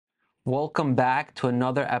Welcome back to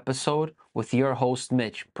another episode with your host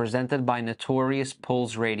Mitch, presented by Notorious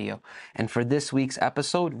Pulls Radio. And for this week's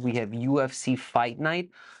episode, we have UFC Fight Night,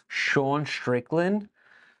 Strickland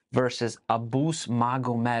versus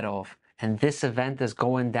Magomedov. And this event is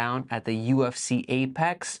going down at the UFC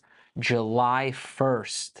Apex July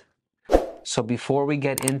 1st. So before we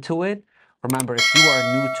get into it, remember, if you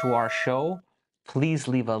are new to our show, please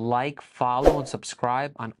leave a like, follow, and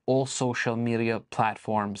subscribe on all social media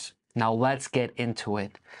platforms. Now let's get into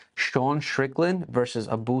it. Strickland versus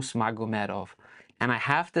Magomedov. And I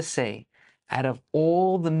have to say, out of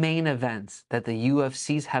all the main events that the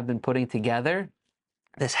UFCs have been putting together,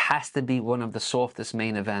 this has to be one of the softest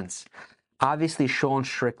main events. Obviously,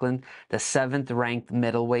 Strickland, the 7th ranked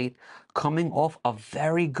middleweight, coming off a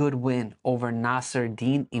very good win over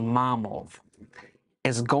Nasruddin Imavov,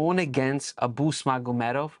 is going against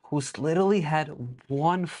Magomedov, who's literally had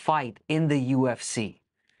one fight in the UFC.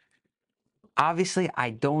 Obviously, I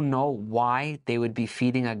don't know why they would be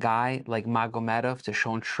feeding a guy like Magomedov to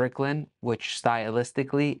Strickland, which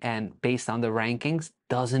stylistically and based on the rankings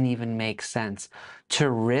doesn't even make sense.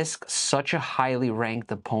 To risk such a highly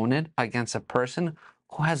ranked opponent against a person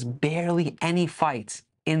who has barely any fights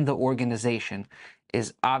in the organization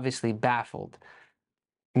is obviously baffled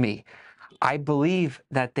me. I believe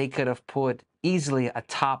that they could have put easily a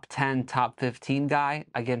top 10, top 15 guy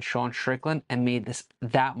against Strickland and made this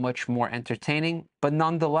that much more entertaining. But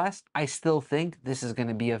nonetheless, I still think this is going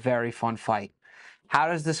to be a very fun fight. How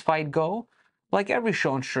does this fight go? Like every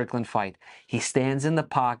Strickland fight, he stands in the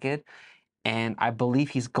pocket, and I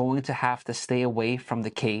believe he's going to have to stay away from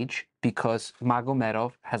the cage because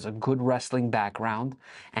Magomedov has a good wrestling background,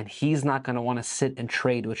 and he's not going to want to sit and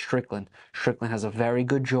trade with Strickland. Strickland has a very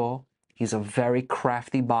good jaw. He's a very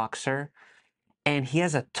crafty boxer, and he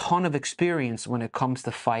has a ton of experience when it comes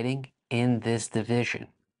to fighting in this division.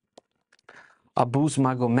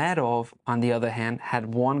 Magomedov, on the other hand,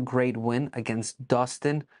 had one great win against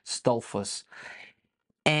Dustin Stolfus.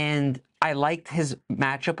 And I liked his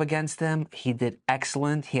matchup against him. He did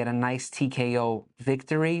excellent. He had a nice TKO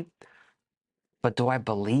victory. But do I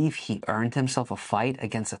believe he earned himself a fight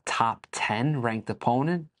against a top 10 ranked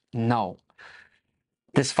opponent? No.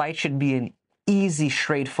 This fight should be an easy,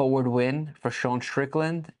 straightforward win for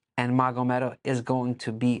Strickland, and Magomedov is going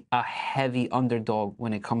to be a heavy underdog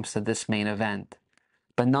when it comes to this main event.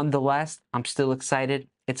 But nonetheless, I'm still excited.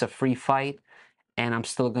 It's a free fight, and I'm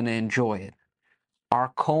still going to enjoy it.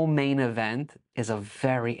 Our co-main event is a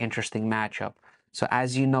very interesting matchup. So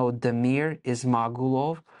as you know, Damir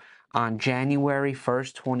Ismagulov on January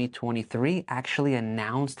 1st, 2023, actually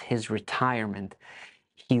announced his retirement.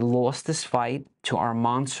 He lost this fight to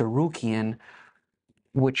Arman Tsarukyan,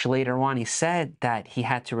 which later on he said that he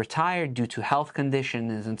had to retire due to health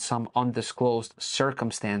conditions and some undisclosed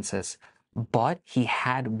circumstances. But he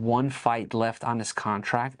had one fight left on his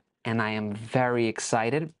contract, and I am very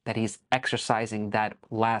excited that he's exercising that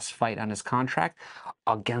last fight on his contract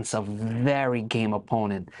against a very game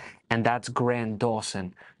opponent, and that's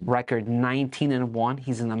Dawson. Record 19-1.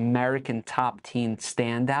 He's an American top 10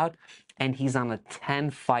 standout, and he's on a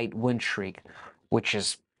 10-fight win streak, which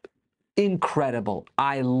is incredible.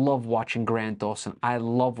 I love watching Dawson. I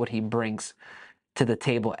love what he brings to the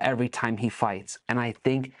table every time he fights, and I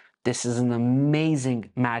think this is an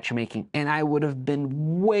amazing matchmaking, and I would have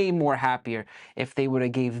been way more happier if they would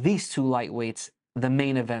have gave these two lightweights the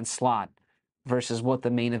main event slot versus what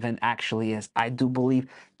the main event actually is. I do believe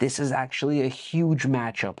this is actually a huge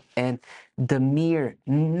matchup, and Damir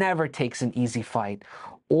never takes an easy fight.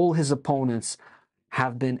 All his opponents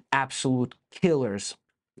have been absolute killers.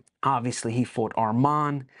 Obviously, he fought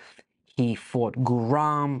Arman, he fought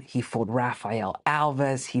Guram, he fought Rafael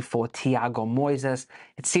Alves, he fought Thiago Moises.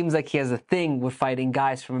 It seems like he has a thing with fighting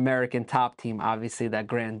guys from American Top Team. Obviously, that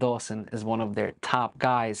Dawson is one of their top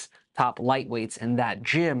guys, top lightweights in that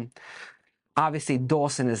gym. Obviously,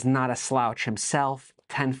 Dawson is not a slouch himself.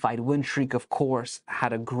 10-fight win streak, of course.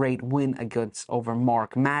 Had a great win against over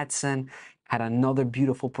Mark Madsen. Had another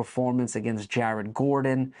beautiful performance against Jared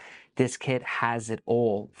Gordon. This kid has it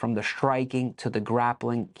all, from the striking to the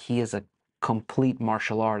grappling. He is a complete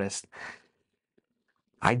martial artist.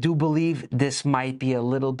 I do believe this might be a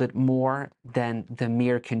little bit more than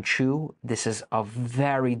Damir can chew. This is a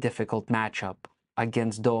very difficult matchup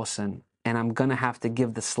against Dawson, and I'm going to have to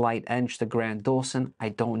give the slight edge to Dawson. I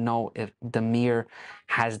don't know if Damir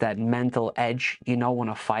has that mental edge, when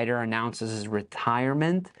a fighter announces his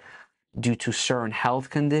retirement due to certain health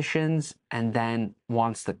conditions and then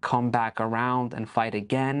wants to come back around and fight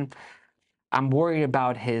again. I'm worried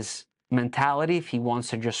about his mentality, if he wants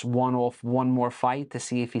to just one-off one more fight to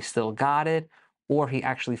see if he still got it, or he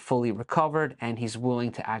actually fully recovered and he's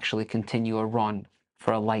willing to actually continue a run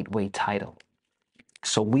for a lightweight title.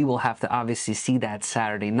 So we will have to obviously see that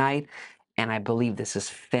Saturday night, and I believe this is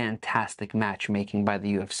fantastic matchmaking by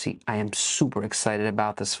the UFC. I am super excited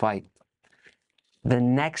about this fight. The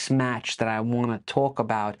next match that I want to talk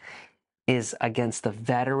about is against a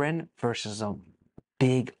veteran versus a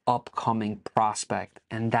big upcoming prospect,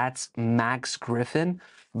 and that's Max Griffin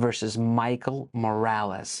versus Michael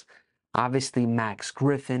Morales. Obviously, Max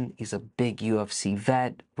Griffin, he's a big UFC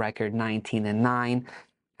vet, record 19-9,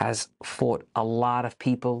 has fought a lot of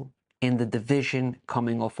people in the division,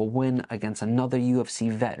 coming off a win against another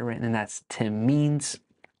UFC veteran, and that's Tim Means.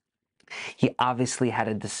 He obviously had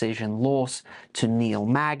a decision loss to Neil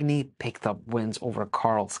Magny, picked up wins over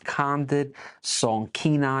Carlos Condit, Song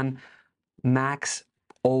Kenan. Max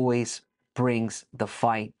always brings the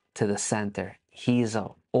fight to the center. He's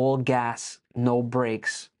all gas, no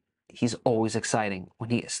brakes. He's always exciting when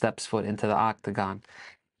he steps foot into the octagon.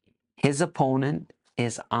 His opponent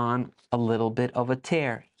is on a little bit of a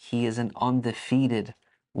tear. He is an undefeated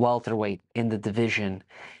welterweight in the division.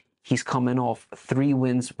 He's coming off 3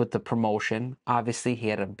 wins with the promotion. Obviously, he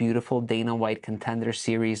had a beautiful Dana White Contender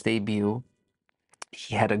Series debut.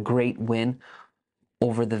 He had a great win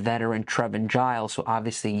over the veteran Trevin Giles, who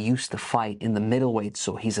obviously used to fight in the middleweight,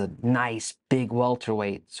 so he's a nice big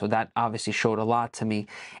welterweight. So that obviously showed a lot to me.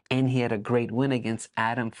 And he had a great win against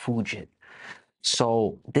Adam Fugit.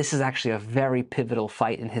 So this is actually a very pivotal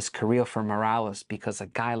fight in his career for Morales, because a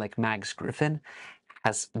guy like Max Griffin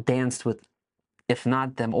has danced with, if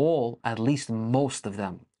not them all, at least most of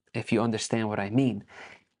them, if you understand what I mean.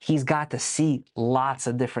 He's got to see lots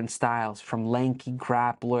of different styles, from lanky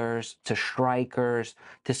grapplers to strikers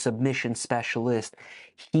to submission specialists.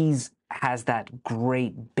 Has that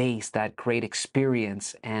great base, that great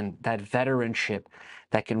experience, and that veteranship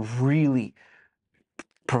that can really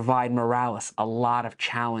provide Morales a lot of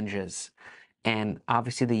challenges. And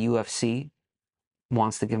obviously the UFC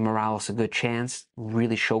wants to give Morales a good chance,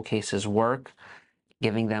 really showcase his work,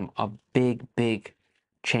 giving them a big, big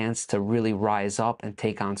chance to really rise up and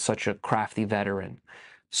take on such a crafty veteran.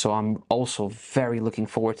 So I'm also very looking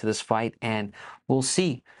forward to this fight, and we'll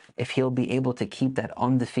see if he'll be able to keep that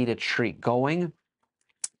undefeated streak going.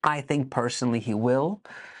 I think personally he will.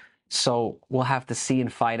 So we'll have to see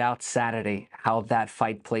and fight out Saturday how that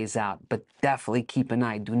fight plays out. But definitely keep an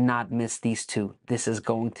eye. Do not miss these two. This is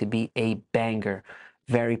going to be a banger.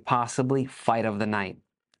 Very possibly fight of the night.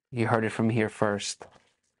 You heard it from here first.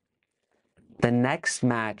 The next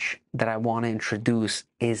match that I want to introduce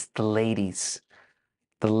is the ladies.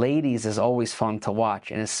 The ladies is always fun to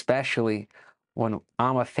watch, and especially when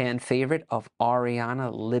I'm a fan favorite of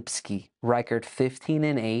Ariana Lipski, record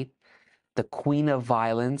 15-8. The Queen of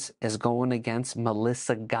Violence is going against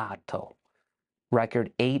Melissa Gatto,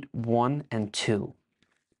 record 8-1-2.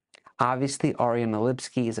 Obviously, Ariana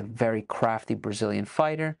Lipski is a very crafty Brazilian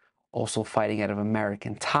fighter, also fighting out of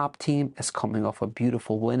American Top Team, is coming off a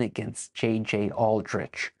beautiful win against J.J.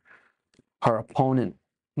 Aldrich. Her opponent,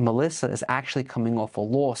 Melissa, is actually coming off a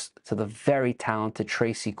loss to the very talented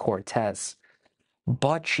Tracy Cortez.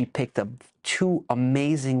 But she picked up 2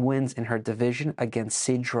 amazing wins in her division against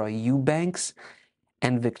Sidra Eubanks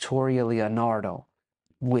and Victoria Leonardo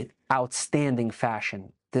with outstanding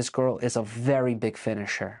fashion. This girl is a very big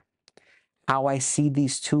finisher. How I see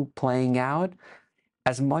these two playing out,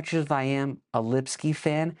 as much as I am a Lipski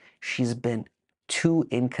fan, she's been too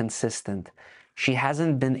inconsistent. She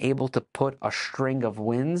hasn't been able to put a string of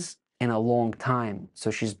wins in a long time. So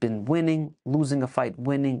she's been winning, losing a fight,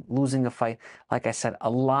 winning, losing a fight. Like I said, a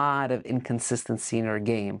lot of inconsistency in her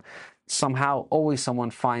game. Somehow, always someone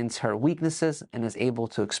finds her weaknesses and is able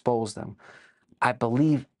to expose them. I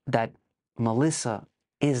believe that Melissa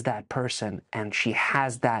is that person, and she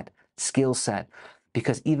has that skill set,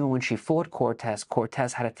 because even when she fought Cortez,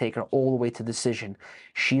 Cortez had to take her all the way to decision.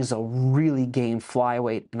 She's a really game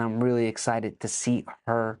flyweight, and I'm really excited to see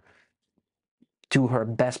her do her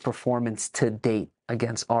best performance to date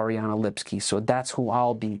against Ariana Lipski. So that's who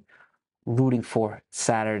I'll be rooting for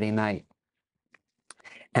Saturday night.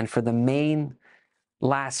 And for the main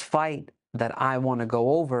last fight that I want to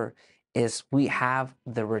go over is we have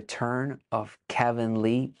the return of Kevin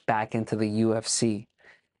Lee back into the UFC.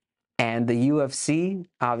 And the UFC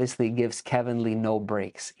obviously gives Kevin Lee no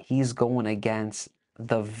breaks. He's going against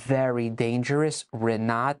the very dangerous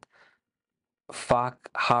Rinat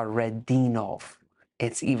Fakhretdinov.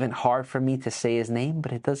 It's even hard for me to say his name,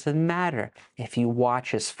 but it doesn't matter. If you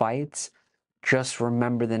watch his fights, just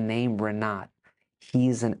remember the name Rinat.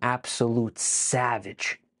 He's an absolute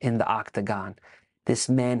savage in the octagon. This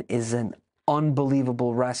man is an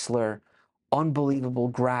unbelievable wrestler, unbelievable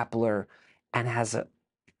grappler, and has an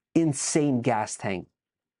insane gas tank.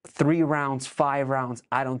 3 rounds, 5 rounds,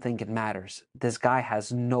 I don't think it matters. This guy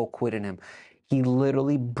has no quit in him. He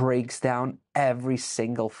literally breaks down every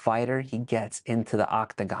single fighter he gets into the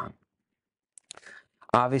octagon.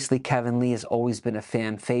 Obviously, Kevin Lee has always been a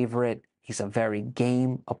fan favorite. He's a very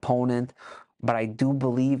game opponent, but I do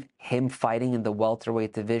believe him fighting in the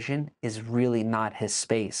welterweight division is really not his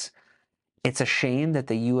space. It's a shame that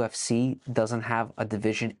the UFC doesn't have a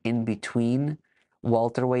division in between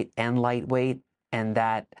welterweight and lightweight, and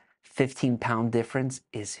that 15-pound difference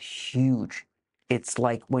is huge. It's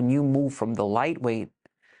like when you move from the lightweight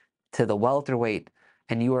to the welterweight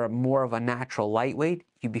and you are more of a natural lightweight,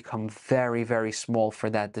 you become very, very small for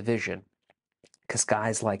that division. Because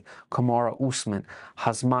guys like Kamaru Usman,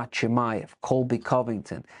 Khamzat Chimaev, Colby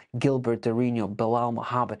Covington, Gilbert Durinho, Bilal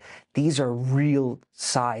Muhammad, these are real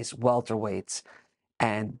size welterweights.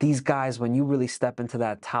 And these guys, when you really step into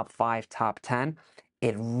that top 5, top 10,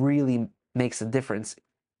 it really makes a difference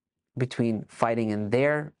between fighting in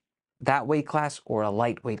that weight class or a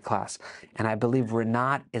lightweight class. And I believe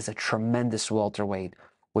Renat is a tremendous welterweight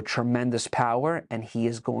with tremendous power, and he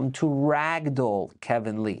is going to ragdoll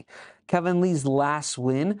Kevin Lee. Kevin Lee's last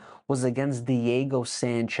win was against Diego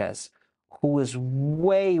Sanchez, who is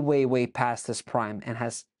way, way, way past his prime and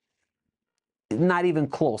has not even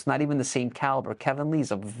close, not even the same caliber. Kevin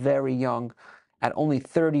Lee's a very young, at only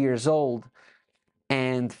 30 years old,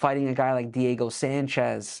 and fighting a guy like Diego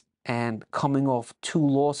Sanchez and coming off 2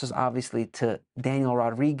 losses, obviously, to Daniel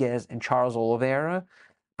Rodriguez and Charles Oliveira,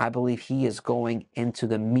 I believe he is going into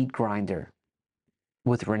the meat grinder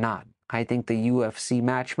with Renat. I think the UFC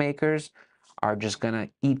matchmakers are just going to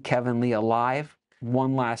eat Kevin Lee alive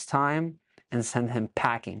one last time and send him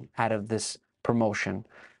packing out of this promotion.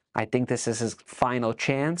 I think this is his final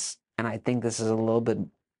chance, and I think this is a little bit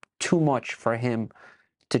too much for him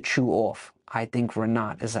to chew off. I think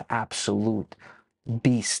Renat is an absolute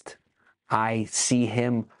beast. I see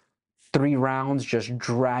him 3 rounds just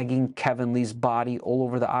dragging Kevin Lee's body all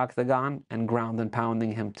over the octagon and ground and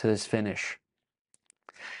pounding him to his finish.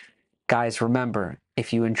 Guys, remember,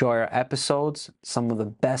 if you enjoy our episodes, some of the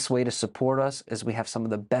best way to support us is we have some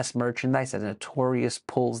of the best merchandise at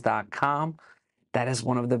notoriouspulls.com. That is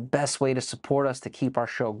one of the best way to support us to keep our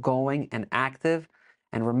show going and active.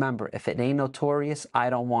 And remember, if it ain't Notorious, I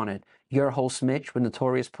don't want it. Your host, Mitch, with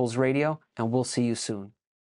Notorious Pulls Radio, and we'll see you soon.